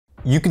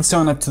You can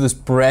sign up to this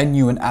brand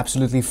new and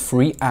absolutely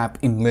free app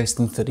in less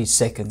than 30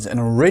 seconds and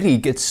already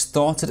get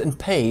started and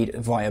paid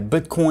via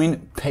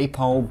Bitcoin,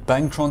 PayPal,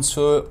 bank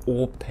transfer,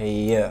 or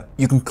Payeer.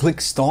 You can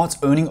click start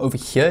earning over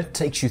here. It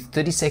takes you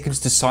 30 seconds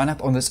to sign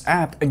up on this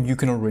app and you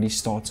can already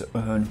start to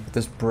earn with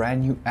this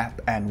brand new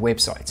app and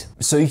website.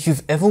 So if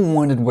you've ever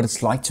wondered what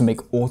it's like to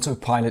make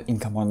autopilot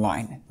income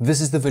online, this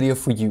is the video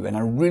for you, and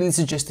I really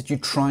suggest that you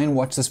try and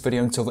watch this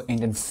video until the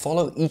end and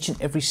follow each and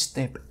every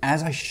step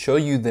as I show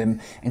you them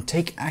and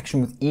take action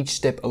with each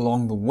step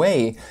along the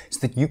way so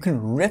that you can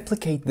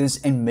replicate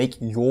this and make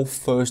your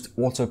first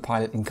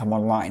autopilot income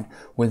online.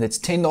 Whether it's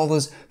 $10,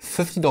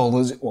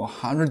 $50, or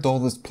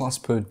 $100 plus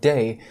per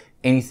day,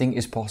 anything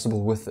is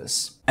possible with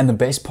this. And the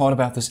best part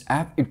about this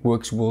app, it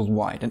works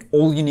worldwide, and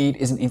all you need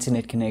is an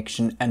internet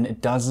connection, and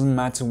it doesn't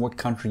matter what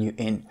country you're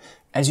in.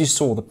 As you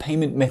saw, the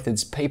payment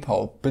methods,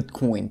 PayPal,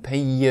 Bitcoin,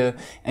 Payeer,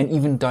 and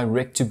even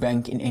direct to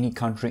bank in any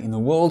country in the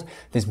world.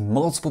 There's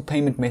multiple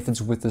payment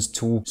methods with this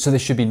tool, so there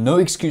should be no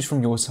excuse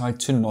from your side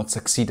to not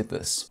succeed at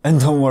this.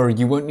 And don't worry,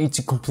 you won't need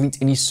to complete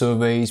any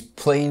surveys,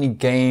 play any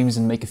games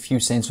and make a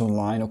few cents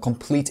online, or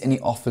complete any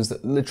offers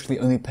that literally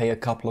only pay a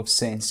couple of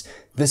cents.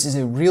 This is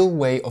a real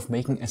way of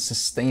making a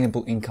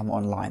sustainable income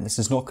online. This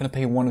is not going to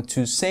pay 1 or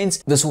 2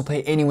 cents. This will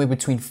pay anywhere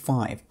between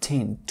 $5,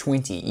 $10,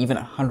 $20, even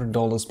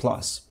 $100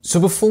 plus. So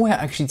before I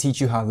actually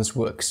teach you how this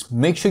works,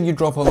 make sure you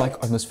drop a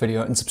like on this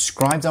video and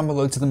subscribe down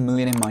below to the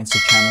Millionaire Mindset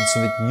channel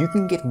so that you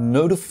can get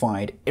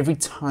notified every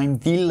time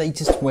the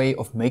latest way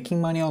of making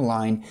money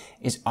online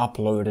is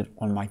uploaded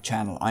on my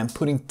channel. I'm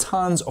putting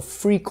tons of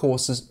free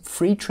courses,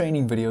 free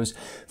training videos,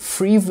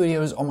 free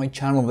videos on my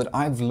channel that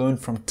I've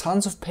learned from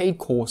tons of paid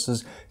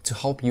courses to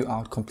help you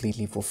out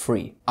completely for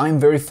free. I'm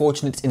very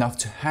fortunate enough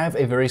to have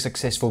a very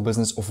successful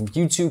business off of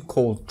YouTube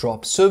called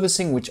drop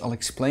servicing, which I'll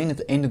explain at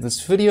the end of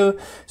this video.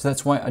 So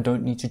that's why I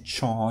don't need to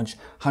charge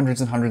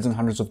hundreds and hundreds and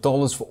hundreds of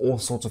dollars for all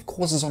sorts of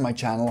courses on my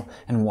channel,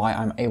 and why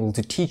I'm able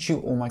to teach you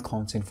all my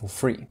content for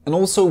free. And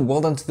also,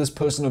 well done to this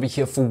person over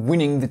here for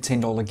winning the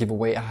 $10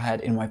 giveaway I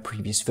had in my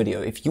previous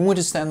video. If you want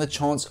to stand the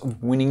chance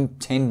of winning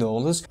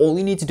 $10, all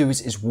you need to do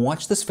is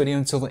watch this video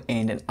until the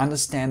end and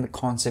understand the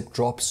concept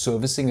drop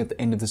servicing at the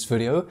end of this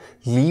video.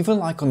 Leave a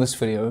like on this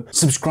video,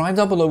 subscribe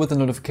down below with the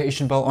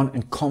notification bell on,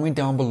 and comment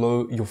down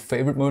below your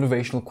favorite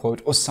motivational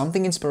quote or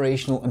something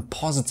inspirational and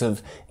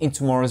positive in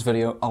tomorrow's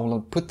video. I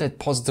will put that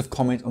positive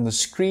comment on the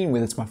screen,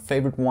 whether it's my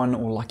favorite one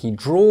or lucky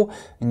draw,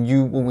 and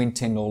you will win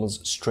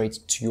 $10 straight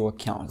to your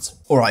account.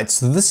 Alright,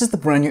 so this is the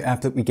brand new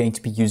app that we're going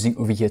to be using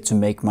over here to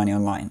make money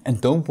online.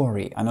 And don't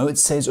worry, I know it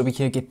says over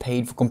here get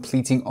paid for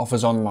completing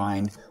offers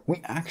online.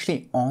 We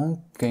actually aren't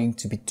going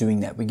to be doing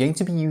that. We're going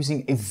to be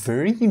using a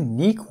very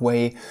unique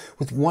way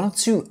with 1 or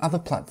 2 other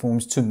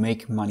platforms to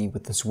make money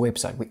with this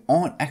website. We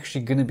aren't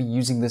actually going to be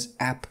using this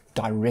app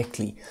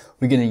directly.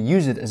 We're going to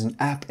use it as an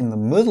app in the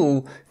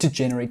middle to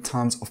generate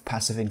tons of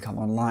passive income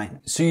online.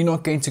 So you're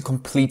not going to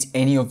complete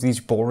any of these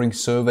boring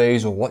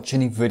surveys or watch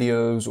any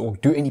videos or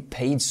do any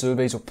paid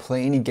surveys or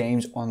play any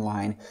games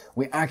online.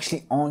 We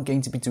actually aren't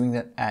going to be doing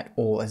that at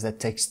all, as that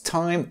takes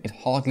time. It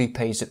hardly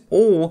pays at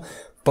all.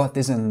 But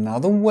there's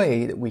another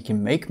way that we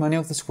can make money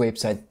off this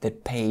website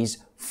that pays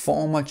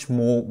far much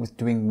more with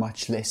doing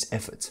much less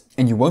effort.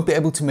 And you won't be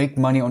able to make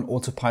money on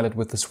autopilot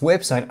with this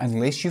website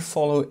unless you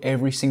follow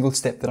every single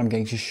step that I'm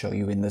going to show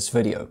you in this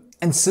video.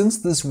 And since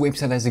this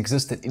website has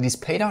existed, it has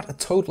paid out a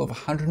total of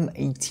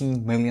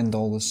 $118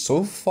 million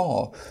so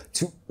far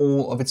to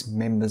all of its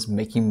members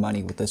making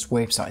money with this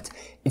website.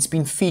 It's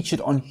been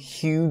featured on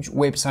huge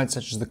websites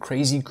such as the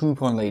Crazy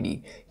Coupon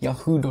Lady,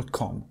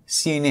 Yahoo.com,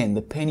 CNN,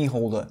 The Penny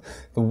Holder,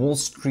 The Wall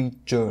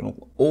Street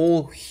Journal.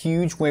 All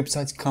huge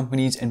websites,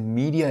 companies, and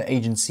media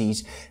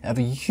agencies that have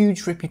a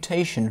huge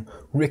reputation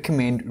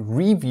recommend,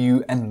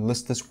 review, and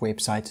list this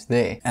website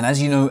there. And as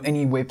you know,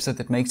 any website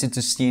that makes it to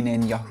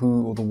CNN,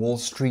 Yahoo, or the Wall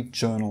Street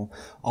Journal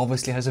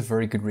obviously has a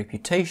very good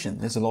reputation.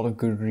 There's a lot of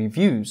good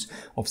reviews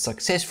of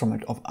success from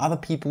it, of other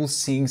people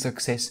seeing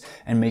success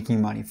and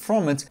making money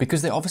from it,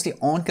 because they obviously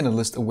aren't going to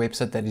list a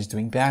website that is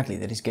doing badly,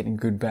 that is getting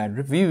good bad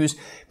reviews,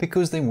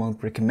 because they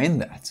won't recommend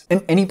that.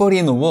 And anybody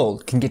in the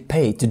world can get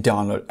paid to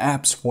download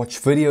apps,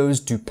 watch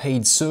videos, do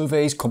paid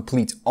surveys,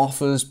 complete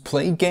offers,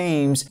 play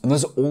games, and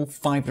those are all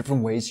 5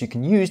 different ways you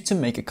can use to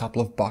make a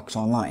couple of bucks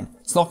online.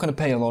 It's not going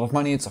to pay a lot of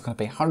money, it's not going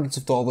to pay hundreds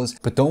of dollars,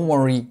 but don't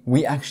worry,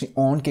 we actually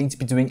aren't going to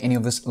be doing any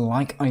of this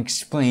like I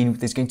explained.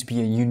 There's going to be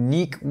a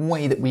unique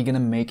way that we're going to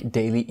make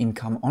daily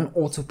income on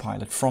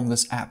autopilot from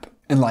this app.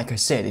 And like I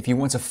said, if you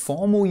want a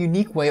far more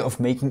unique way of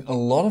making a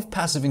lot of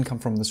passive income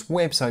from this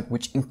website,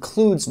 which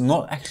includes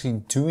not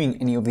actually doing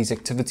any of these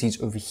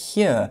activities over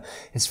here,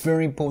 it's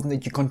very important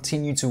that you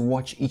continue to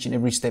watch each and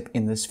every step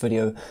in this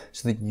video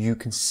so that you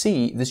can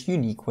see this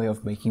unique way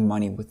of making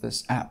money with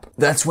this app.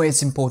 That's where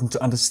it's important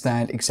to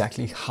understand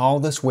exactly how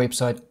this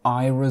website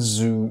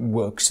irazoo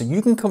works. So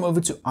you can come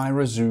over to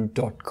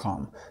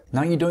irazoo.com.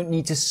 Now you don't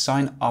need to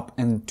sign up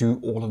and do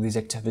all of these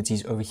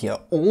activities over here.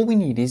 All we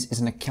need is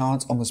an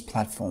account on this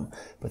platform.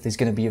 but there's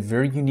going to be a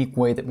very unique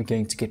way that we're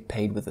going to get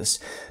paid with this.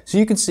 So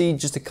you can see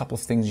just a couple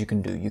of things you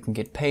can do. You can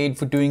get paid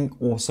for doing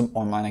awesome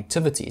online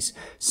activities,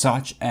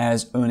 such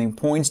as earning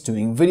points,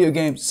 doing video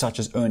games, such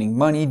as earning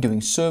money,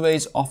 doing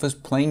surveys, offers,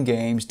 playing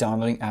games,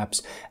 downloading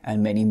apps,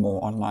 and many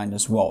more online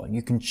as well.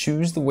 You can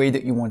choose the way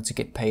that you want to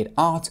get paid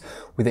out,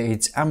 whether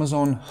it's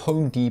Amazon,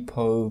 Home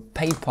Depot,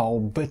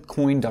 PayPal,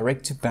 Bitcoin,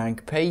 direct to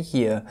bank, pay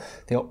here.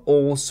 There are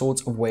all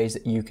sorts of ways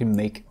that you can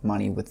make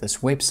money with this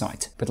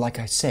website. But like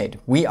I said,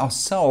 we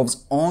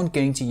ourselves aren't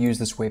going to use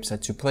this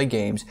website to play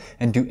games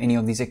and do any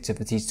of these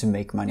activities to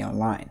make money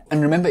online.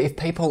 And remember, if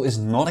PayPal is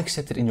not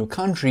accepted in your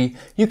country,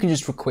 you can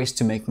just request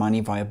to make money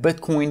via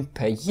Bitcoin,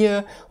 pay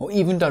here, or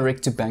even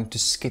direct to bank to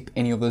skip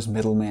any of those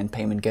middleman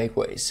payment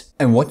gateways.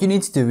 And what you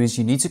need to do is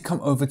you need to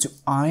come over to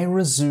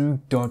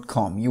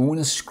irazoo.com. You want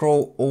to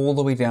scroll all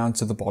the way down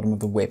to the bottom of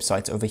the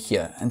website over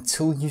here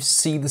until you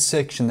see the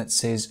section that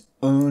says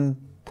earn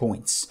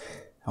points.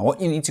 Now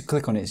what you need to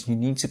click on is you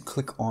need to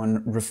click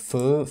on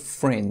refer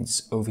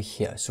friends over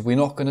here. So we're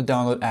not going to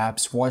download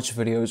apps, watch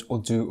videos, or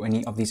do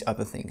any of these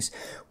other things.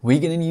 We're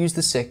going to use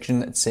the section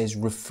that says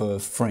refer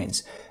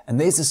friends. And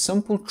there's a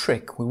simple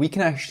trick where we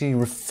can actually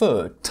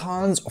refer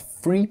tons of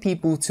free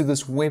people to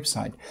this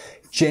website,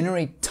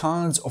 generate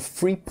tons of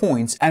free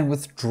points, and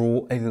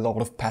withdraw a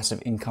lot of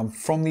passive income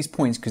from these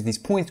points, because these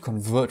points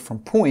convert from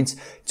points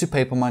to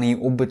paper money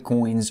or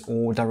bitcoins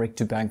or direct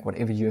to bank,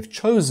 whatever you have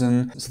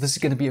chosen. So this is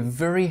going to be a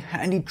very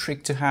handy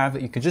trick to have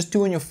that you can just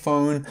do on your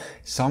phone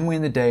somewhere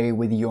in the day,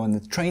 whether you're on the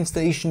train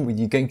station, whether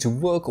you're going to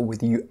work, or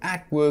whether you're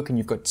at work and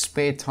you've got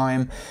spare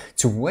time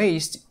to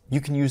waste. You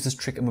can use this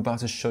trick I'm about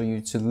to show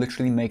you to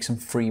literally make some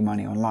free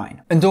money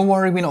online. And don't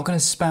worry, we're not going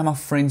to spam our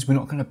friends. We're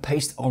not going to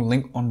paste our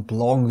link on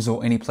blogs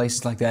or any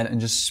places like that and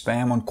just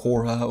spam on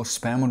Quora or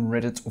spam on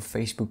Reddit or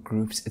Facebook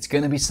groups. It's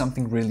going to be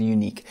something really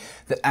unique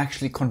that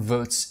actually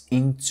converts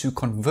into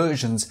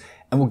conversions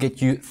and will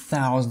get you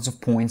thousands of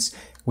points,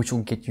 which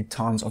will get you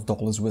tons of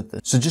dollars with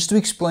it. So just to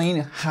explain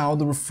how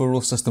the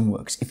referral system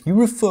works, if you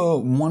refer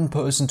one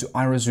person to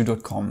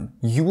irazoo.com,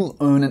 you will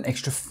earn an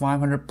extra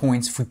 500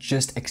 points for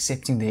just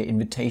accepting their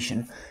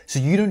invitation. So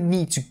you don't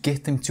need to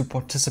get them to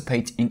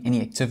participate in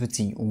any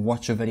activity or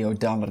watch a video or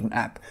download an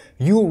app.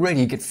 You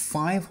already get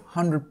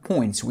 500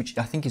 points, which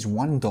I think is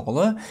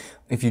 $1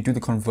 if you do the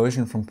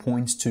conversion from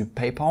points to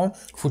PayPal,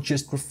 for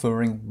just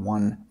referring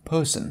one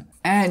person.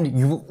 And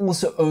you will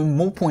also earn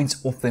more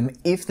points off them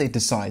if they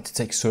decide to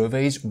take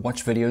surveys,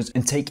 watch videos,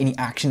 and take any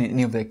action in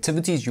any of the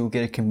activities. You'll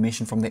get a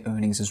commission from their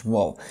earnings as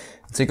well.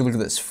 Take a look at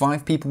this.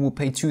 5 people will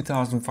pay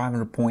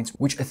 2,500 points,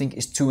 which I think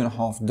is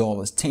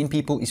 $2.50. 10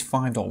 people is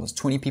 $5.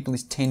 20 people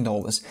is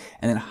 $10.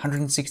 And then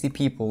 160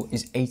 people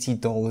is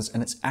 $80.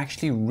 And it's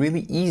actually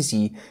really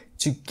easy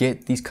to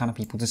get these kind of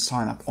people to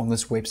sign up on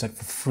this website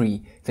for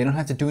free. They don't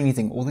have to do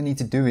anything. All they need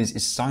to do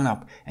is sign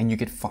up and you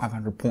get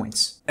 500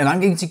 points. And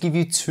I'm going to give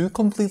you 2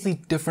 completely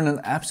different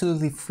and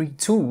absolutely free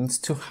tools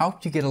to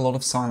help you get a lot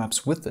of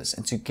signups with this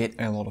and to get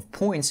a lot of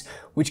points,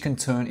 which can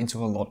turn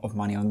into a lot of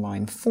money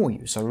online for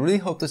you. So I really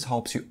hope this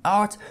helps you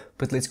out,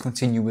 but let's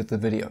continue with the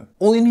video.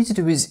 All you need to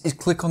do is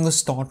click on the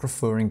start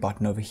referring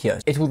button over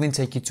here. It will then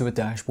take you to a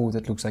dashboard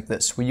that looks like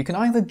this, where you can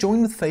either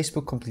join with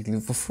Facebook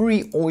completely for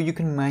free, or you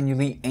can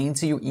manually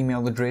enter your email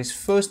address,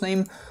 first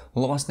name,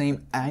 last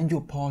name, and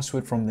your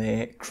password from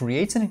there,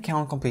 create an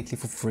account completely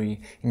for free,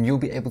 and you'll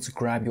be able to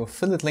grab your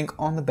affiliate link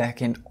on the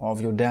back end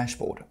of your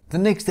dashboard. The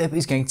next step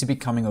is going to be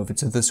coming over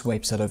to this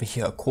website over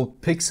here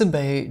called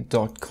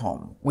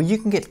pixabay.com, where you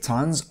can get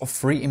tons of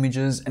free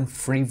images and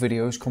free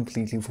videos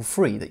completely for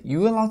free that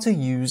you're allowed to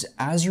use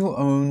as your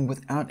own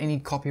without any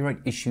copyright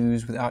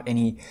issues, without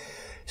any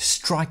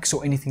strikes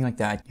or anything like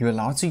that. You're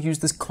allowed to use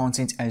this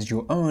content as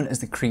your own, as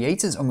the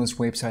creators on this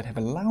website have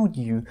allowed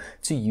you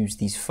to use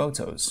these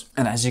photos.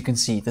 And as you can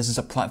see, this is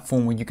a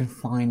platform where you can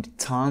find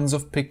tons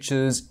of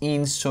pictures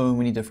in so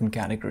many different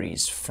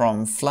categories,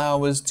 from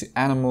flowers to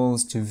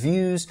animals to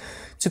views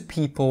to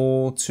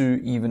people to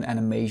even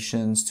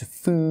animations to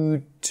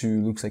food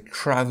to looks like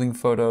traveling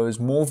photos,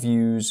 more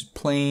views,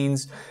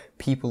 planes,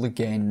 people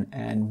again,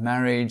 and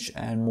marriage,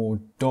 and more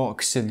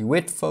dark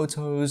silhouette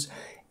photos.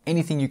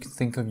 Anything you can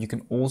think of. You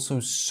can also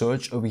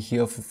search over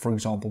here for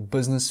example,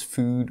 business,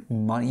 food,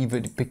 money,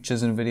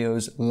 pictures and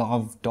videos,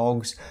 love,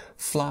 dogs,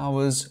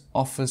 flowers,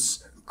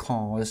 office,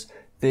 cars.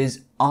 There's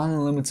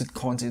unlimited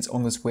content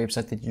on this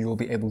website that you'll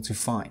be able to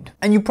find.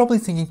 And you're probably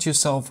thinking to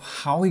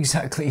yourself, how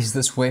exactly is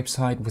this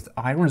website with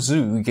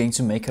irazoo going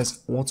to make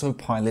us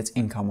autopilot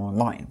income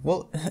online?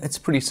 Well, it's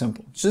pretty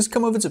simple. Just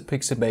come over to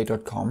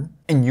pixabay.com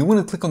and you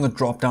want to click on the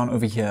drop down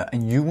over here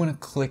and you want to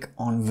click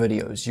on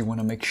videos. You want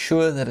to make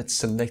sure that it's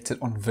selected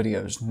on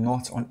videos,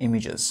 not on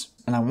images.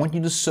 And I want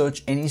you to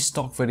search any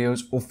stock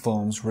videos or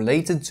films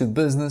related to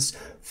business,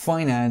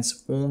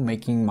 finance, or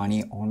making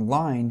money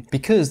online,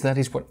 because that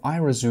is what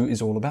irazoo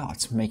is all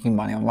about, making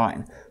money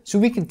online. So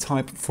we can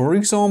type, for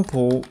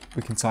example,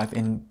 we can type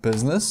in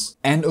business,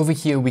 and over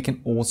here we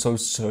can also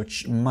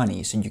search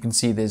money. So you can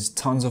see there's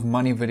tons of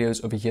money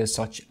videos over here,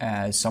 such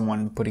as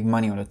someone putting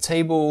money on a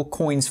table,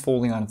 coins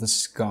falling out of the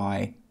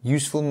sky,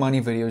 useful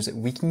money videos that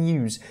we can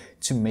use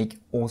to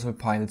make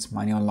autopilot's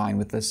money online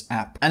with this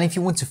app. And if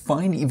you want to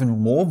find even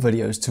more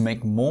videos to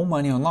make more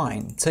money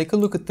online, take a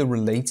look at the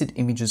related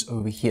images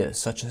over here,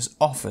 such as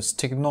office,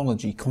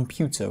 technology,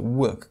 computer,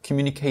 work,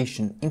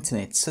 communication,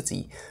 internet,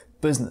 city,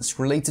 business,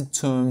 related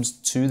terms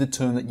to the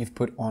term that you've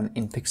put on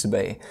in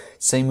Pixabay.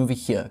 Same over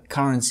here,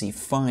 currency,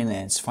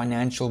 finance,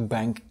 financial,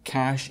 bank,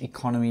 cash,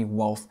 economy,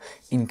 wealth,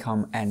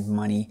 income, and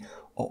money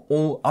are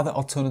all other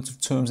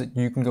alternative terms that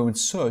you can go and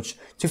search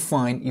to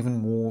find even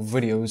more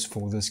videos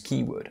for this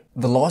keyword.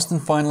 The last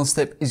and final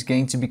step is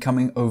going to be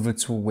coming over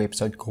to a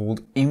website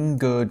called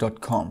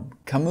imgur.com.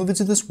 Come over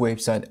to this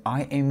website,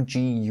 imgur.com.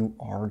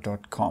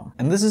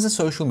 And this is a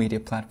social media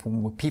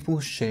platform where people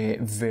share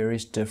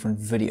various different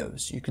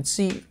videos. You can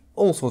see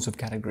all sorts of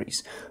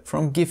categories,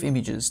 from GIF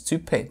images to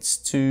pets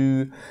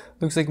to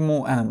looks like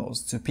more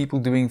animals to people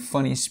doing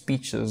funny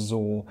speeches,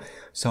 or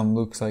some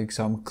looks like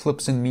some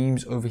clips and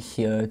memes over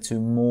here, to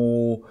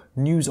more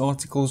news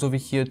articles over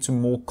here, to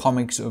more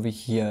comics over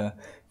here,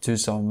 to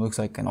some looks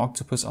like an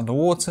octopus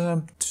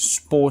underwater, to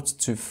sports,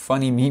 to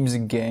funny memes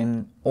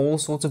again. All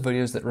sorts of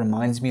videos that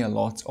reminds me a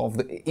lot of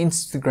the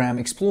Instagram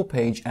Explore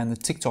page and the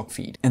TikTok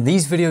feed. And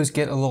these videos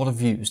get a lot of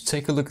views.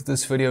 Take a look at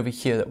this video over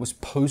here that was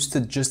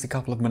posted just a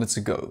couple of minutes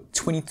ago.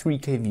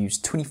 23k views,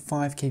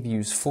 25k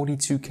views,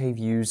 42k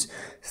views,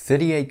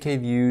 38k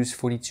views,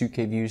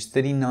 42k views,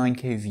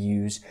 39k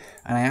views.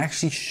 And I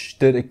actually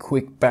did a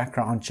quick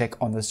background check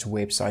on this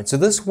website. So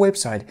this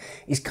website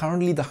is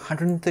currently the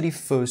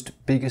 131st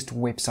biggest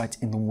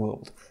website in the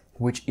world,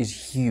 which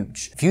is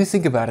huge. If you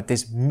think about it,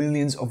 there's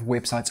millions of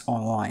websites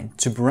online.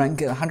 To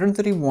rank at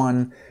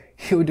 131,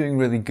 you're doing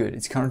really good.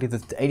 It's currently the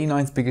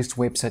 89th biggest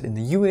website in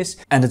the US,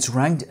 and it's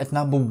ranked at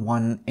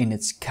 #1 in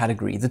its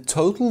category. The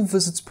total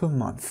visits per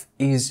month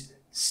is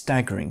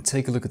staggering.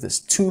 Take a look at this,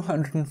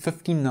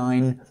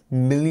 259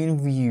 million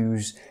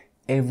views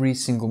every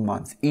single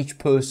month. Each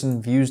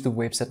person views the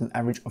website an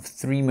average of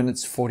 3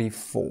 minutes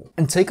 44.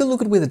 And take a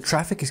look at where the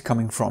traffic is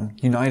coming from.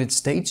 United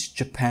States,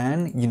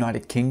 Japan,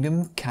 United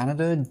Kingdom,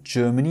 Canada,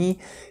 Germany.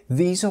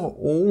 These are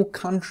all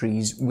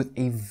countries with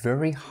a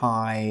very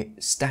high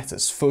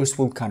status, first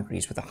world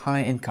countries with a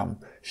high income,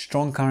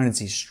 strong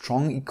currencies,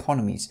 strong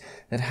economies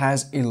that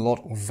has a lot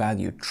of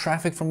value.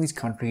 Traffic from these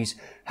countries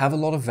have a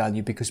lot of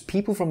value because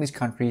people from these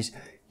countries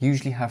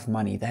usually have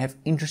money. They have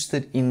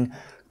interested in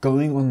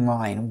going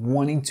online,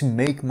 wanting to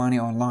make money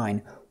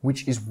online,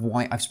 which is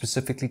why I've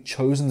specifically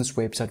chosen this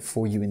website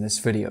for you in this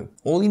video.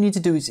 All you need to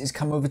do is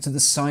come over to the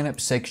sign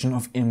up section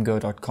of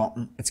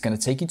imgur.com. It's going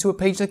to take you to a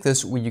page like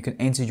this where you can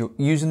enter your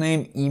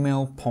username,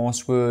 email,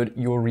 password,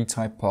 your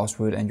retyped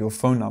password, and your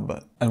phone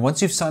number. And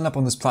once you've signed up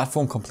on this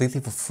platform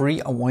completely for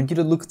free, I want you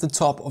to look at the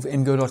top of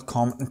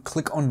imgur.com and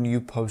click on new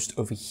post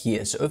over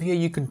here. So over here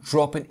you can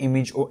drop an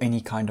image or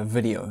any kind of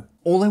video.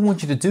 All I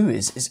want you to do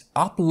is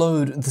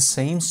upload the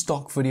same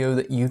stock video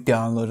that you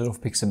downloaded off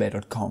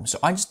pixabay.com. So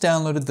I just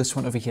downloaded this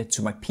one over here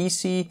to my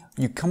PC.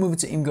 You come over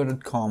to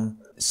imgur.com,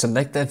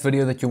 select that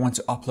video that you want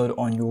to upload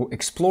on your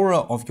Explorer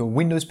of your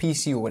Windows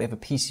PC or whatever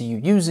PC you're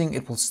using.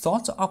 It will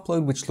start to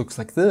upload, which looks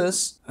like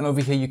this. And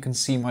over here you can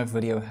see my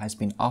video has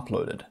been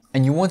uploaded.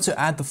 And you want to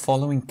add the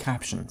following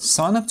caption: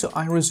 sign up to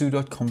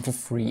irazoo.com for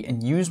free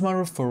and use my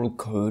referral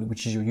code,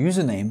 which is your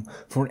username,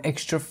 for an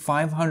extra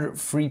 500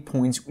 free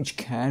points, which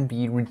can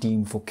be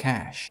redeemed for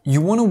cash.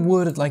 You want to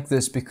word it like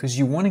this because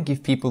you want to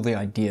give people the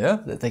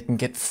idea that they can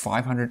get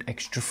 500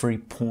 extra free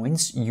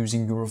points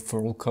using your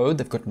referral code.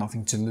 They've got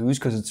nothing to lose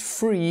because it's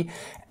free,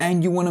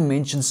 and you want to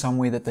mention some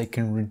way that they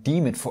can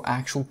redeem it for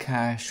actual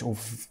cash or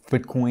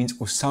bitcoins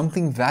or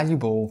something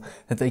valuable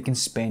that they can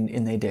spend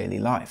in their daily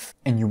life.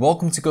 And you're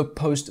welcome to go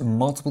post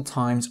multiple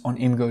times on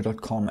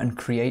imgur.com and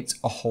create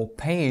a whole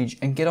page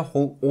and get a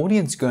whole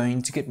audience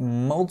going to get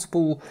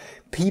multiple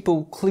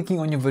people clicking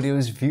on your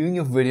videos, viewing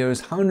your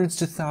videos, hundreds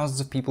to thousands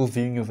of people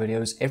viewing your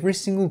videos every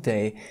single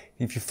day.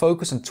 If you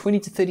focus on 20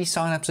 to 30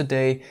 signups a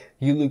day,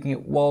 you're looking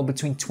at well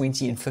between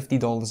 $20 and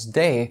 $50 a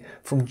day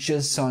from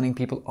just signing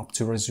people up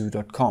to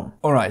irazoo.com.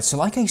 Alright, so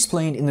like I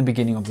explained in the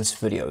beginning of this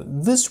video,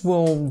 this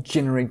will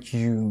generate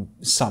you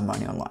some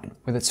money online,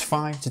 whether it's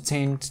 $5 to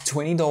 $10 to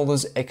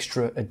 $20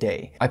 extra a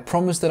day. I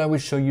promised that I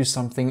would show you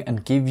something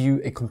and give you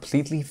a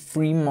completely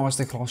free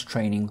masterclass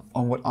training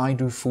on what I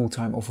do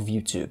full-time off of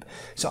YouTube.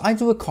 So I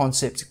do a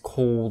concept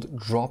called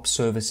drop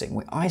servicing,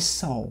 where I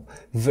sell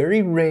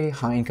very rare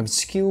high-income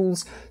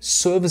skills,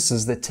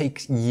 services that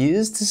take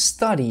years to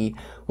study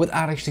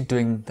without actually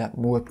doing that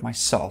work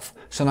myself.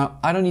 So now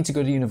I don't need to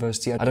go to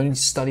university. I don't need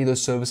to study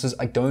those services.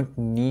 I don't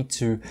need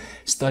to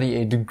study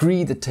a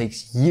degree that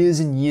takes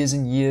years and years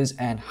and years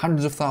and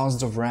hundreds of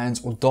thousands of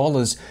rands or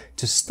dollars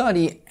to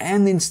study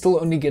and then still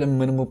only get a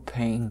minimal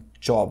paying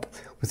job,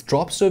 With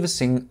drop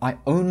servicing, I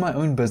own my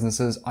own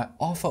businesses. I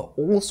offer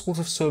all sorts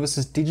of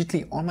services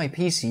digitally on my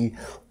PC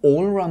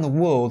all around the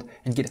world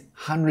and get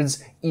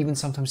hundreds, even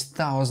sometimes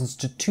thousands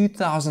to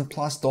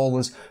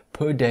 $2,000+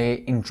 per day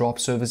in drop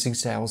servicing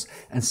sales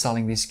and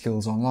selling these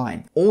skills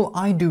online. All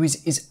I do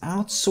is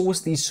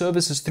outsource these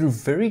services through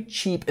very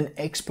cheap and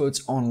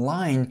experts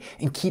online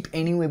and keep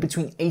anywhere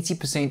between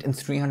 80% and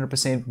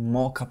 300%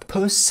 markup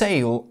per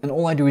sale. And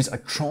all I do is I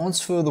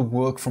transfer the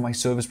work from my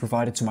service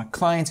provider to my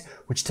client,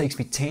 which takes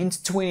me 10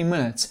 to 20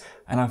 minutes,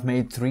 and I've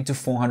made $300 to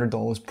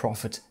 $400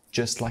 profit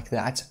just like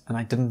that, and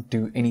I didn't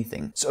do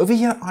anything. So over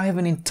here I have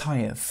an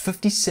entire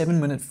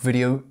 57-minute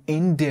video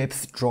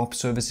in-depth drop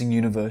servicing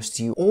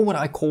university, or what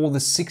I call the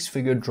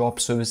 6-figure drop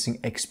servicing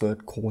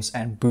expert course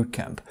and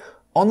bootcamp.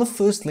 On the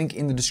first link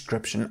in the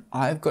description,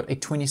 I've got a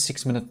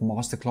 26-minute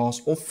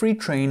masterclass or free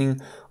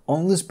training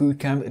on this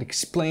bootcamp. It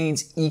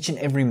explains each and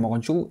every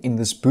module in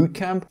this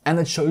bootcamp, and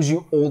it shows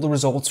you all the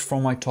results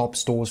from my top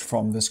stores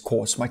from this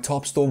course. My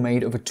top store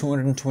made over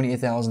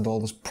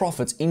 $228,000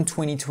 profits in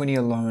 2020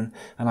 alone,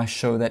 and I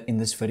show that in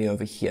this video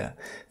over here.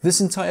 This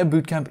entire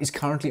bootcamp is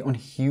currently on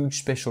huge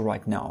special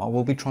right now. I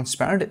will be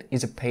transparent, it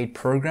is a paid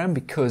program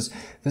because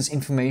this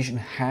information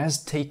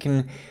has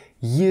taken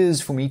years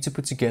for me to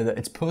put together.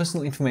 It's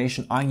personal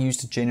information I use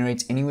to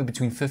generate anywhere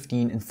between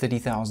 $15,000 and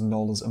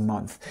 $30,000 a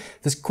month.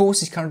 This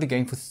course is currently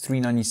going for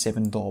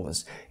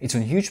 $397. It's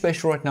on huge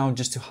special right now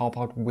just to help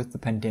out with the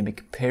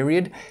pandemic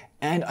period,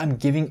 and I'm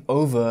giving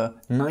over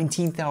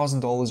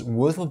 $19,000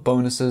 worth of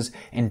bonuses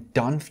and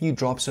done-for-you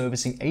drop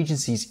servicing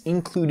agencies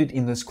included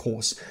in this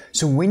course.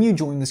 So when you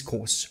join this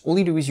course, all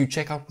you do is you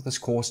check out with this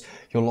course,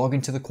 your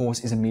login to the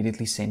course is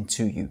immediately sent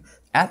to you.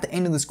 At the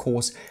end of this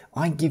course,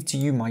 I give to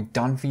you my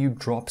done-for-you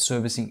drop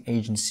servicing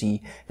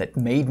agency that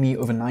made me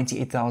over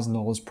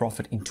 $98,000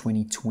 profit in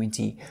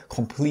 2020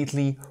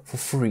 completely for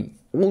free.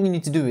 All you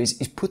need to do is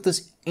put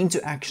this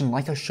into action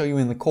like I show you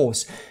in the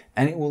course,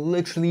 and it will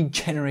literally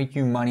generate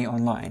you money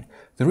online.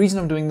 The reason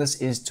I'm doing this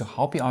is to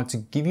help you out, to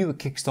give you a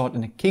kickstart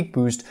and a kick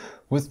boost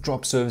with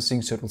drop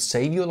servicing, so it will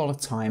save you a lot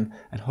of time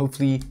and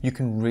hopefully you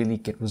can really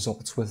get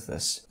results with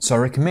this. So I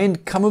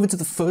recommend come over to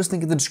the first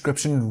link in the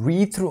description,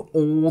 read through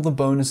all the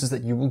bonuses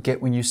that you will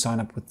get when you sign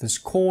up with this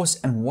course,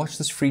 and watch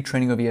this free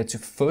training over here to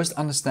first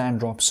understand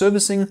drop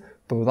servicing.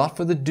 But without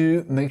further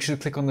ado, make sure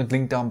to click on the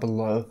link down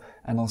below,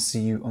 and I'll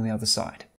see you on the other side.